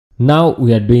Now we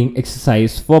are doing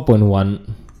exercise 4.1,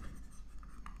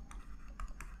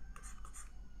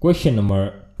 question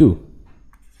number 2.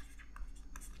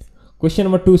 Question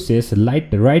number 2 says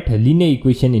write a linear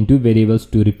equation in two variables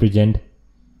to represent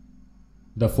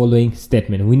the following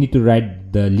statement. We need to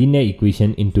write the linear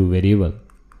equation into variable.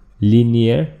 We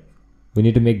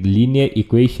need to make the linear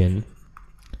equation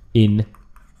in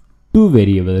two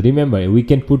variables. Remember, we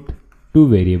can put two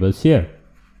variables here.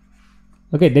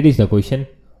 Okay, that is the question.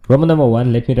 Roman number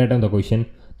 1, let me write down the question.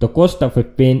 The cost of a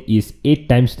pen is 8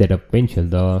 times that of pencil.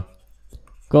 The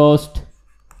cost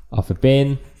of a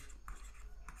pen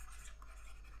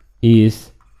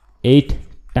is 8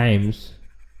 times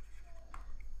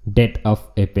that of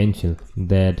a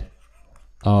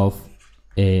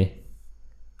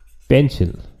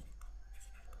pencil.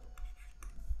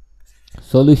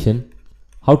 Solution,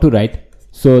 how to write?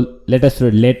 So let us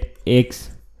write, let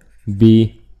x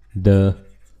be the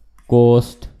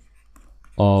cost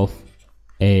of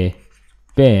a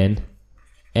pen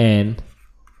and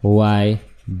y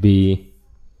be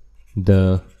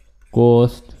the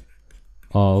cost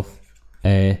of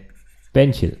a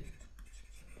pencil.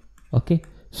 Okay,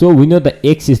 so we know the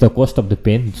x is the cost of the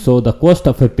pen, so the cost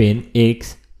of a pen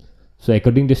x, so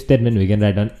according to statement we can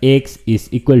write down x is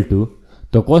equal to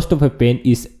the cost of a pen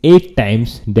is 8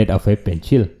 times that of a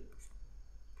pencil.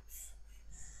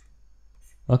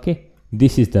 Okay,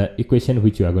 this is the equation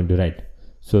which you are going to write.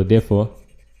 So therefore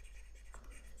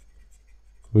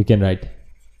we can write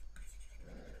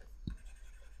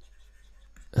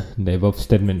the above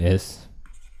statement as.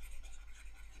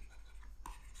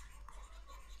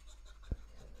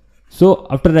 So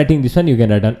after writing this one, you can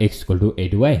write down x equal to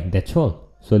 8y. That's all.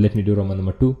 So let me do Roman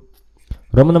number 2.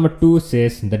 Roman number 2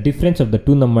 says the difference of the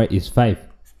two number is 5.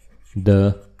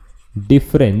 The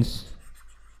difference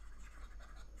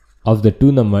of the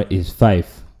two number is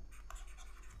 5.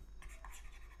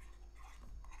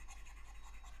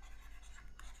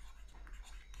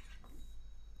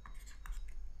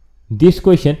 This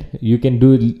question you can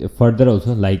do further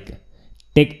also, like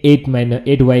take 8 minus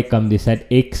 8y come this side,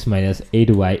 x minus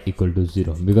 8y equal to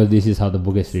 0, because this is how the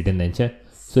book has written the answer.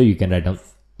 So you can write down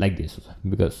like this also,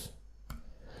 because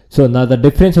so now the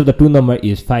difference of the two number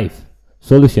is 5.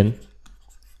 Solution,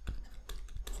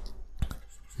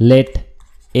 let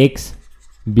x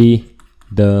be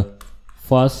the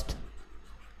first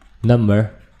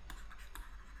number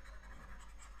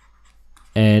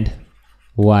and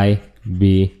y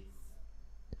be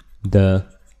the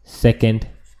second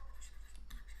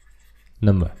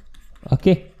number.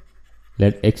 Okay,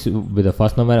 let x be the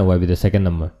first number and y be the second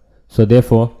number. So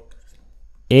therefore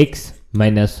x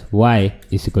minus y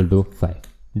is equal to 5.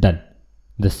 Done.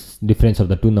 The difference of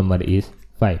the two number is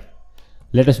 5.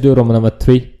 Let us do Roman number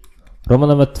 3. Roman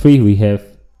number 3, we have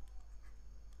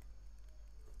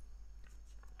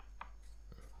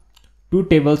two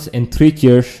tables and 3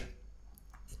 chairs.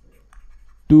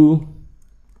 Two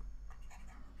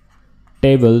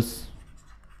tables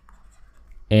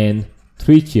and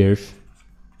 3 chairs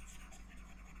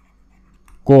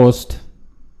cost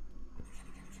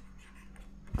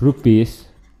rupees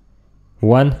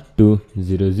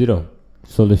 1200.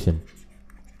 Solution,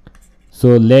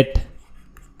 so let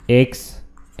x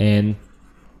and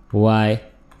y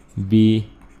be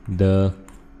the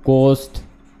cost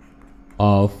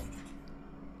of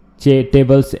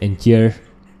tables and chairs,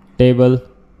 table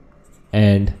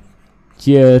and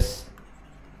chair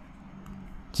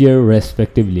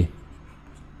respectively.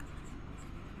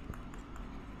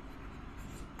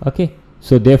 Okay,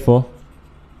 so therefore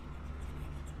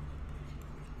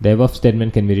the above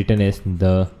statement can be written as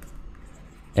the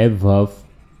above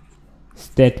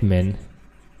statement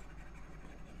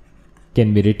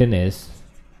can be written as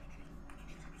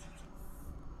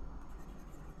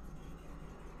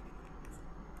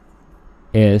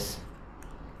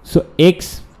so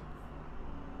x,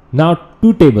 now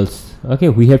two tables. Okay,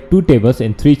 we have two tables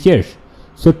and 3 chairs.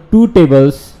 So 2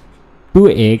 tables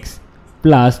 2x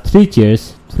plus 3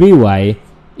 chairs 3y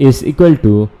is equal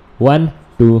to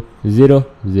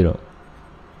 1200.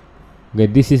 Okay,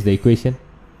 this is the equation.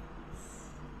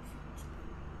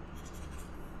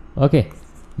 Okay,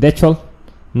 that's all.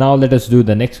 Now let us do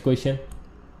the next question.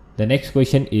 The next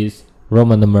question is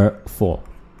Roman number 4.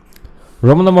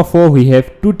 Roman number 4, we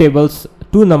have two tables,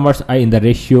 two numbers are in the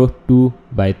ratio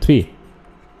 2/3.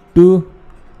 Two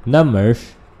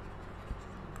numbers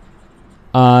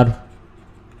are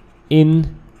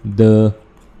in the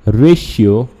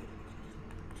ratio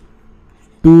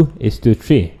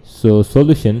 2:3. So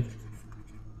solution,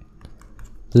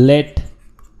 let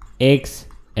x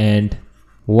and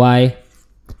y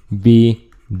be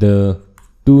the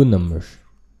two numbers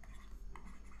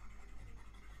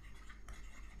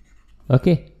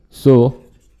Okay, so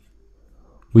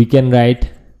we can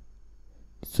write,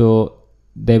 so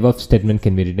the above statement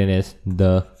can be written as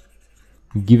the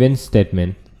given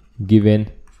statement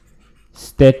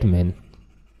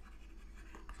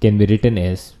can be written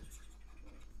as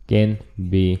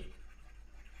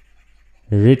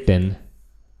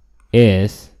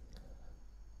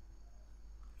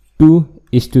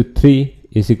 2:3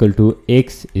 is equal to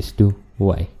x is to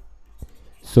y.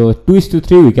 So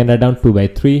 2:3 we can write down 2 by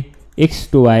 3, x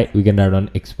to y we can write down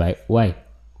x by y.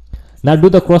 Now do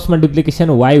the cross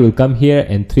multiplication, y will come here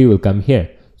and 3 will come here.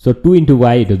 So 2 into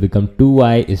y, it will become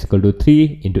 2y is equal to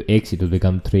 3 into x, it will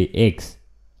become 3x.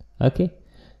 Okay,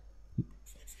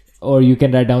 or you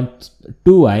can write down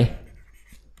 2y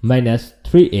minus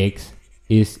 3x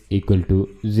is equal to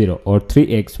 0, or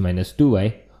 3x minus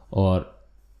 2y, or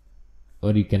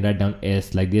you can write down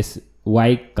as like this,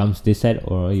 y comes this side,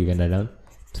 or you can write down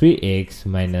 3x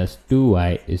minus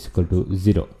 2y is equal to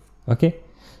 0. Okay,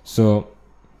 so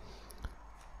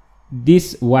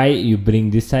this y you bring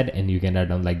this side and you can write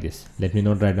down like this. Let me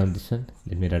not write down this one,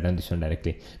 let me write down this one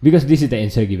directly, because this is the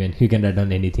answer given. You can write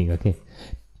down anything. Okay,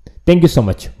 thank you so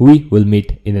much. We will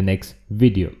meet in the next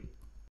video.